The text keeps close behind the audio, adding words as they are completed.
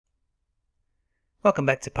Welcome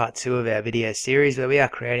back to part 2 of our video series where we are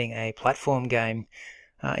creating a platform game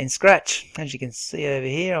in Scratch. As you can see over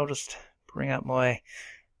here, I'll just bring up my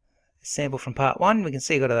sample from part 1. We can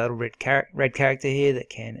see I've got a little red character here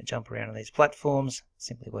that can jump around on these platforms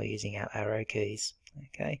simply by using our arrow keys.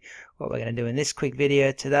 Okay, what we're going to do in this quick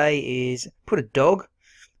video today is put a dog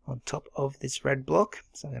on top of this red block.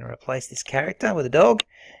 So I'm going to replace this character with a dog,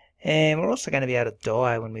 and we're also going to be able to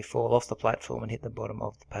die when we fall off the platform and hit the bottom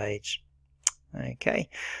of the page. Okay,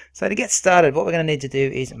 so to get started, what we're going to need to do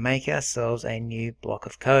is make ourselves a new block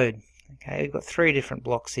of code. Okay, we've got 3 different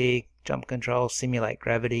blocks here: jump control, simulate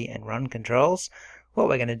gravity, and run controls. What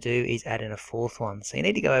we're going to do is add in a 4th one. So you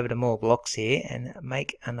need to go over to more blocks here and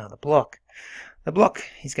make another block. The block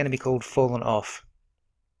is going to be called fallen off.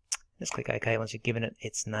 Just click OK once you've given it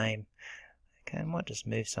its name. Okay, I might just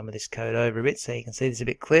move some of this code over a bit so you can see this a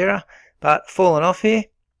bit clearer. But fallen off here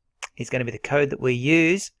is going to be the code that we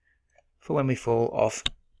use for when we fall off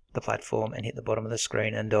the platform and hit the bottom of the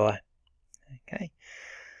screen and die. Okay,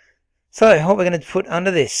 so what we're going to put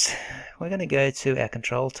under this, we're going to go to our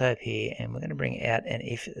control tab here and we're going to bring out an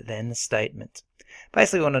if-then statement.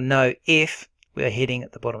 Basically we want to know if we are hitting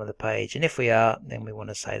at the bottom of the page, and if we are, then we want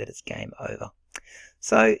to say that it's game over.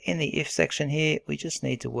 So in the if section here, we just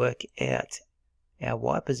need to work out our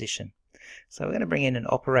Y position. So we're going to bring in an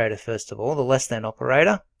operator first of all, the less than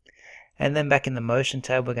operator. And then back in the motion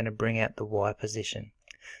tab, we're going to bring out the Y position.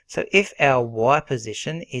 So if our Y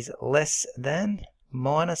position is less than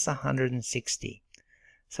minus 160,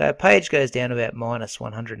 so our page goes down to about minus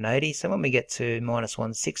 180. So when we get to minus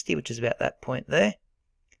 160, which is about that point there,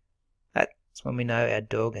 that's when we know our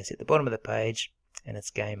dog has hit the bottom of the page and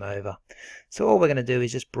it's game over. So all we're going to do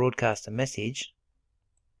is just broadcast a message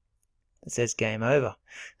that says game over.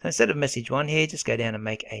 So instead of message 1 here, just go down and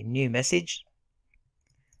make a new message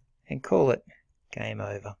and call it game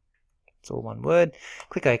over. It's all one word.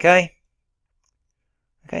 Click OK.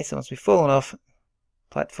 Okay, so once we've fallen off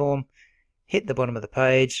platform, hit the bottom of the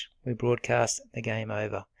page, we broadcast the game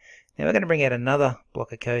over. Now we're going to bring out another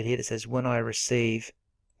block of code here that says when I receive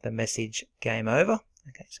the message game over.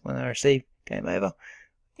 Okay, so when I receive game over,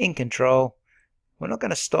 in control, we're not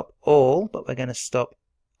going to stop all, but we're going to stop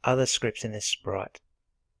other scripts in this sprite.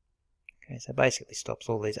 Okay, so basically stops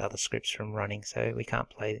all these other scripts from running, so we can't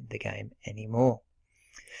play the game anymore.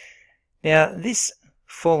 Now this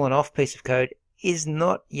fallen off piece of code is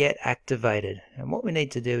not yet activated, and what we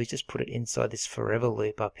need to do is just put it inside this forever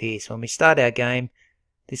loop up here. So when we start our game,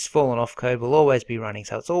 this fallen off code will always be running,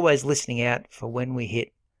 so it's always listening out for when we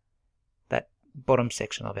hit that bottom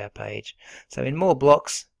section of our page. So in more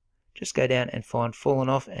blocks, just go down and find fallen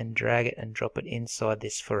off and drag it and drop it inside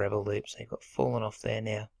this forever loop. So you've got fallen off there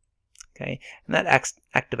now. Okay, and that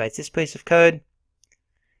activates this piece of code,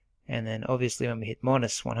 and then obviously when we hit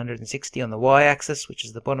minus 160 on the y-axis, which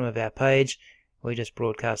is the bottom of our page, we just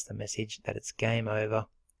broadcast the message that it's game over,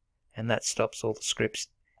 and that stops all the scripts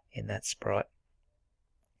in that sprite.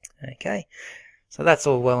 Okay, so that's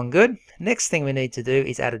all well and good. Next thing we need to do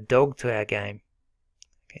is add a dog to our game.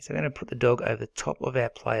 Okay, so we're going to put the dog over the top of our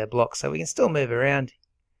player block, so we can still move around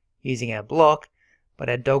using our block, but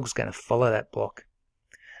our dog's going to follow that block.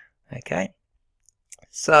 Okay,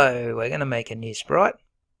 so we're going to make a new sprite,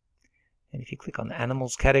 and if you click on the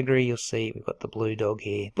animals category, you'll see we've got the blue dog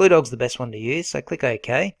here. Blue dog's the best one to use, so click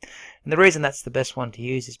OK. And the reason that's the best one to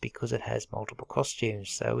use is because it has multiple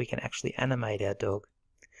costumes, so we can actually animate our dog.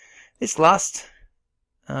 This last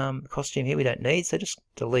costume here we don't need, so just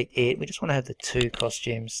delete it. We just want to have the 2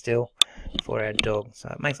 costumes still for our dog, so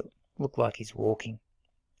it makes it look like he's walking.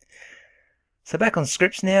 So back on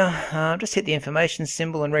scripts now, just hit the information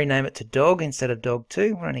symbol and rename it to dog instead of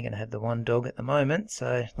dog2. We're only going to have the one dog at the moment,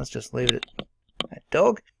 so let's just leave it at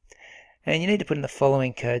dog. And you need to put in the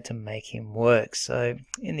following code to make him work. So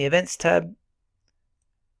in the events tab,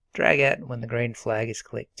 drag out when the green flag is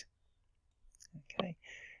clicked. Okay.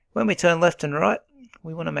 When we turn left and right,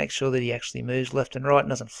 we want to make sure that he actually moves left and right and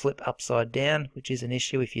doesn't flip upside down, which is an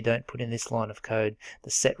issue if you don't put in this line of code, the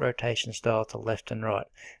set rotation style to left and right.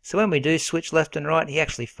 So when we do switch left and right, he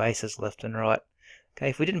actually faces left and right. Okay,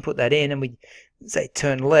 if we didn't put that in and we say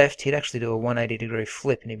turn left, he'd actually do a 180-degree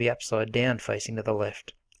flip and he'd be upside down facing to the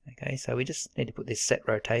left. Okay, so we just need to put this set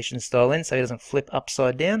rotation style in so he doesn't flip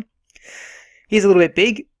upside down. He's a little bit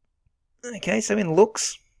big. Okay, so in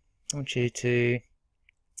looks, I want you to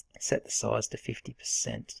set the size to 50%.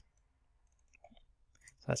 So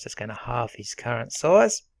that's just going to halve his current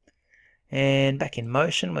size. And back in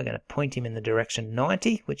motion, we're going to point him in the direction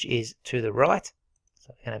 90, which is to the right. So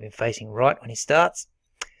we're going to have him facing right when he starts.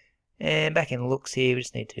 And back in looks here, we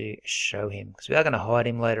just need to show him, because we are going to hide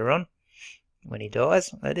him later on. when he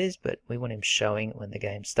dies, that is, but we want him showing when the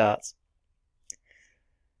game starts.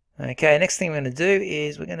 Okay, next thing we're going to do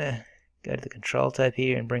is we're going to go to the control tab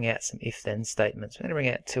here and bring out some if-then statements. We're going to bring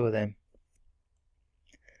out 2 of them.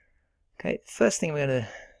 Okay, first thing we're going to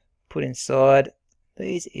put inside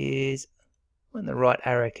these is when the right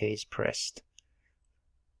arrow key is pressed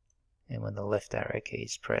and when the left arrow key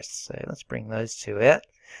is pressed. So let's bring those 2 out.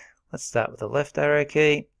 Let's start with the left arrow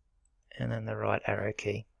key and then the right arrow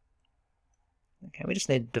key. Okay, we just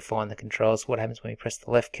need to define the controls, what happens when we press the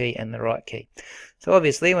left key and the right key. So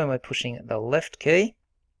obviously when we're pushing the left key,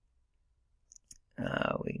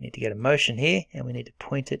 we need to get a motion here and we need to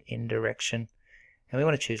point it in direction. And we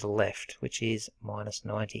want to choose left, which is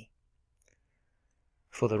 -90.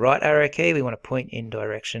 For the right arrow key, we want to point in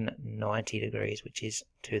direction 90 degrees, which is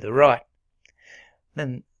to the right.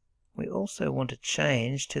 Then we also want to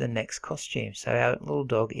change to the next costume, so our little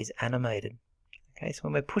dog is animated. Okay, so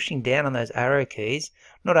when we're pushing down on those arrow keys,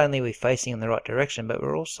 not only are we facing in the right direction, but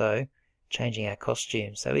we're also changing our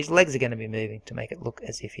costume. So his legs are going to be moving to make it look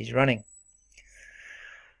as if he's running.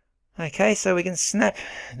 Okay, so we can snap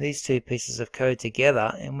these 2 pieces of code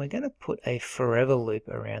together and we're going to put a forever loop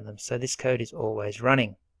around them. So this code is always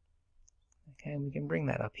running. Okay, and we can bring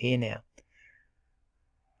that up here now.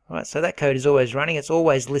 Alright, so that code is always running. It's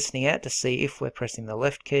always listening out to see if we're pressing the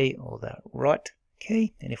left key or the right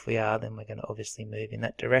key. And if we are, then we're going to obviously move in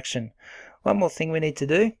that direction. One more thing we need to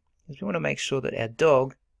do is we want to make sure that our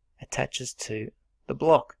dog attaches to the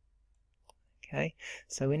block. Okay,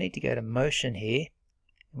 so we need to go to motion here.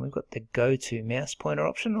 And we've got the go to mouse pointer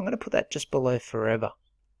option. I'm going to put that just below forever.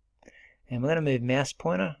 And we're going to move mouse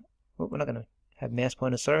pointer. Well, we're not going to have mouse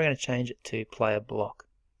pointer, sorry, we're going to change it to player block.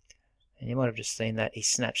 And you might have just seen that he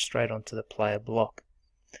snapped straight onto the player block.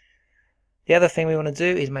 The other thing we want to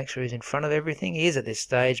do is make sure he's in front of everything. He is at this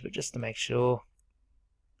stage, but just to make sure,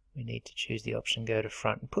 we need to choose the option go to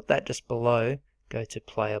front and put that just below go to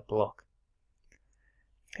player block.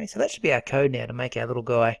 Okay, so that should be our code now to make our little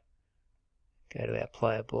guy go to our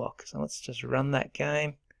player block. So let's just run that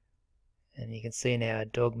game and you can see now our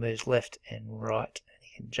dog moves left and right and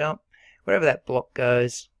he can jump. Wherever that block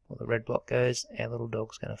goes, or the red block goes, our little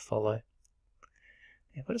dog's going to follow.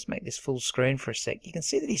 If I just make this full screen for a sec, you can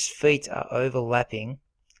see that his feet are overlapping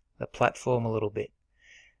the platform a little bit.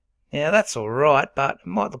 Now that's alright, but it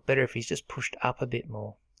might look better if he's just pushed up a bit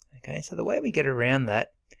more. Okay, so the way we get around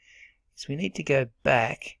that is we need to go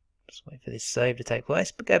back. Just wait for this save to take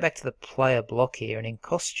place, but go back to the player block here and in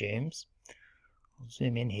costumes, I'll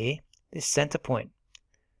zoom in here, this center point,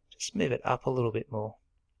 just move it up a little bit more.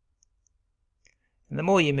 And the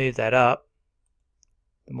more you move that up,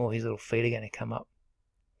 the more his little feet are going to come up.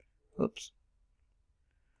 Oops.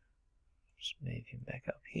 Just move him back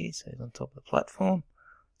up here so he's on top of the platform.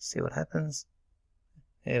 See what happens.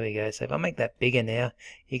 There we go. So if I make that bigger now,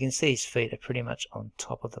 you can see his feet are pretty much on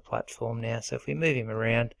top of the platform now. So if we move him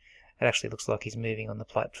around, it actually looks like he's moving on the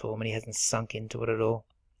platform and he hasn't sunk into it at all.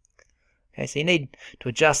 Okay, so you need to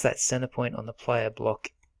adjust that center point on the player block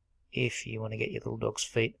if you want to get your little dog's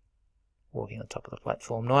feet walking on top of the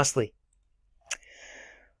platform nicely.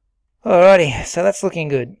 Alrighty, so that's looking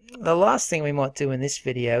good. The last thing we might do in this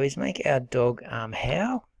video is make our dog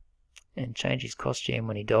howl and change his costume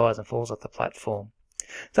when he dies and falls off the platform.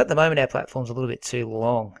 So at the moment our platform's a little bit too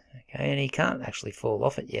long, okay, and he can't actually fall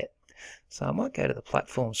off it yet. So I might go to the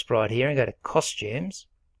platform sprite here and go to costumes.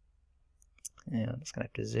 Now I'm just going to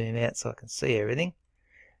have to zoom out so I can see everything.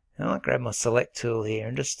 And I might grab my select tool here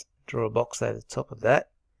and just draw a box over the top of that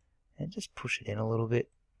and just push it in a little bit.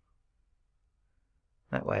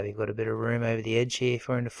 That way we've got a bit of room over the edge here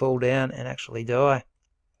for him to fall down and actually die.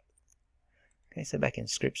 Okay, so back in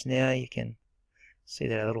scripts now you can see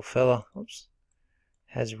that our little fella, oops,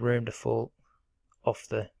 has room to fall off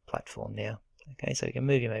the platform now. Okay, so we can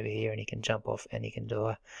move him over here and he can jump off and he can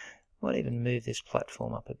die. Might even move this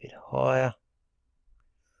platform up a bit higher.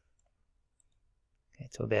 Okay,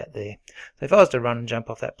 to about there. So if I was to run and jump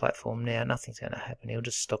off that platform now, nothing's going to happen. He'll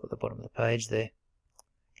just stop at the bottom of the page there.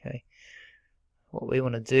 Okay. What we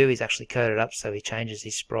want to do is actually code it up so he changes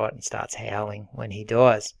his sprite and starts howling when he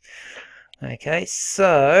dies. Okay,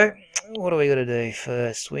 so what do we got to do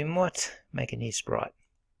first? We might make a new sprite.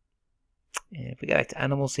 And if we go back to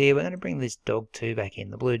animals here, we're going to bring this dog 2 back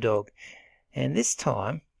in, the blue dog. And this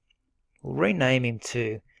time, we'll rename him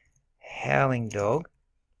to Howling Dog.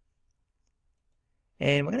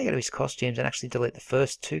 And we're going to go to his costumes and actually delete the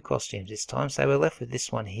first 2 costumes this time. So we're left with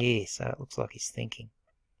this one here. So it looks like he's thinking.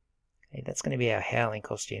 Okay, that's going to be our howling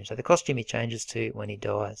costume. So the costume he changes to when he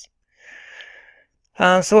dies.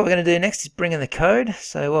 So what we're going to do next is bring in the code.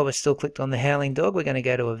 So while we're still clicked on the Howling Dog, we're going to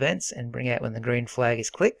go to Events and bring out when the green flag is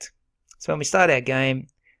clicked. So when we start our game,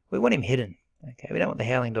 we want him hidden. Okay, we don't want the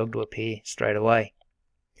howling dog to appear straight away.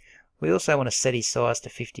 We also want to set his size to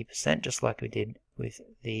 50%, just like we did with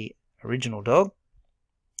the original dog.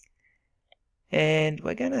 And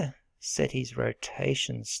we're going to set his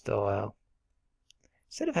rotation style.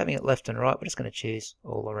 Instead of having it left and right, we're just going to choose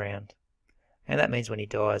all around. And that means when he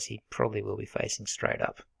dies, he probably will be facing straight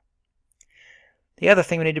up. The other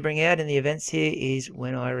thing we need to bring out in the events here is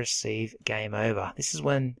when I receive game over. This is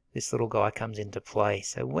when this little guy comes into play.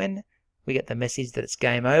 So when we get the message that it's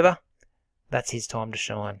game over, that's his time to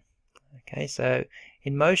shine. Okay, so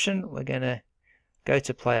in motion, we're going to go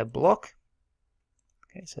to player block.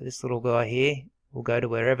 Okay, so this little guy here will go to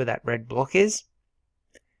wherever that red block is.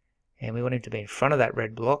 And we want him to be in front of that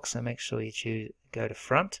red block, so make sure you choose go to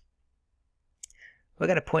front. We're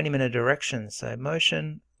going to point him in a direction, so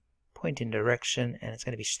motion, point in direction, and it's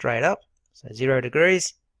going to be straight up, so 0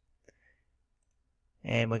 degrees.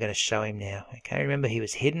 And we're going to show him now. Okay, remember he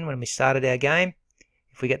was hidden when we started our game.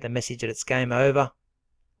 If we get the message that it's game over,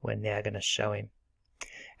 we're now going to show him.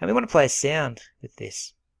 And we want to play a sound with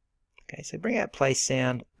this. Okay, so bring out play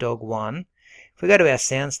sound dog 1. If we go to our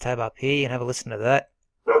sounds tab up here and have a listen to that,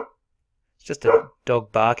 it's just a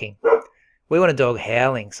dog barking. We want a dog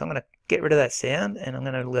howling, so I'm going to get rid of that sound and I'm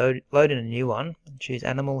going to load in a new one and choose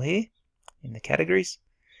animal here in the categories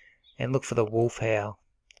and look for the wolf howl.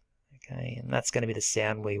 Okay, and that's going to be the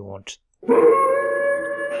sound we want. Okay,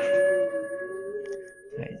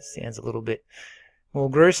 it sounds a little bit more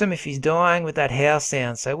gruesome if he's dying with that howl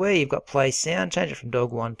sound. So where you've got play sound, change it from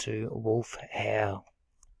dog 1 to wolf howl.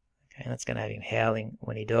 Okay, and that's going to have him howling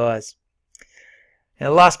when he dies. Now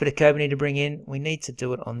the last bit of code we need to bring in, we need to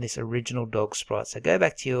do it on this original dog sprite. So go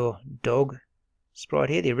back to your dog sprite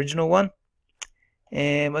here, the original one,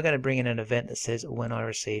 and we're going to bring in an event that says when I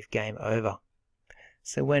receive game over.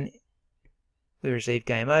 So when we receive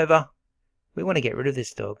game over, we want to get rid of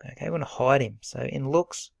this dog. Okay, we want to hide him. So in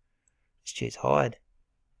looks, let's choose hide.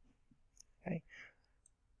 Okay.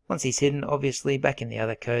 Once he's hidden, obviously back in the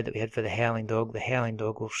other code that we had for the howling dog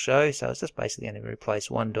will show. So it's just basically going to replace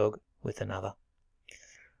one dog with another.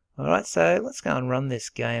 Alright, so let's go and run this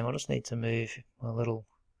game. I just need to move my little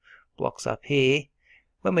blocks up here.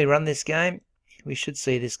 When we run this game, we should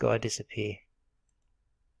see this guy disappear.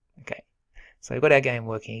 Okay, so we've got our game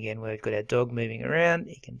working again. We've got our dog moving around.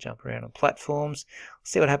 He can jump around on platforms.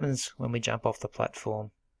 Let's see what happens when we jump off the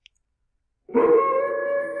platform.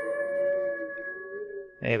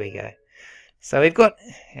 There we go. So we've got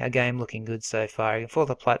our game looking good so far. He can fall off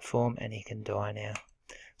the platform and he can die now.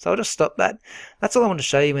 So I'll just stop that. That's all I want to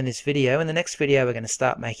show you in this video. In the next video, we're going to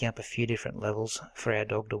start making up a few different levels for our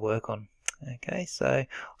dog to work on. Okay, so I'll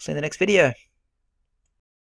see you in the next video.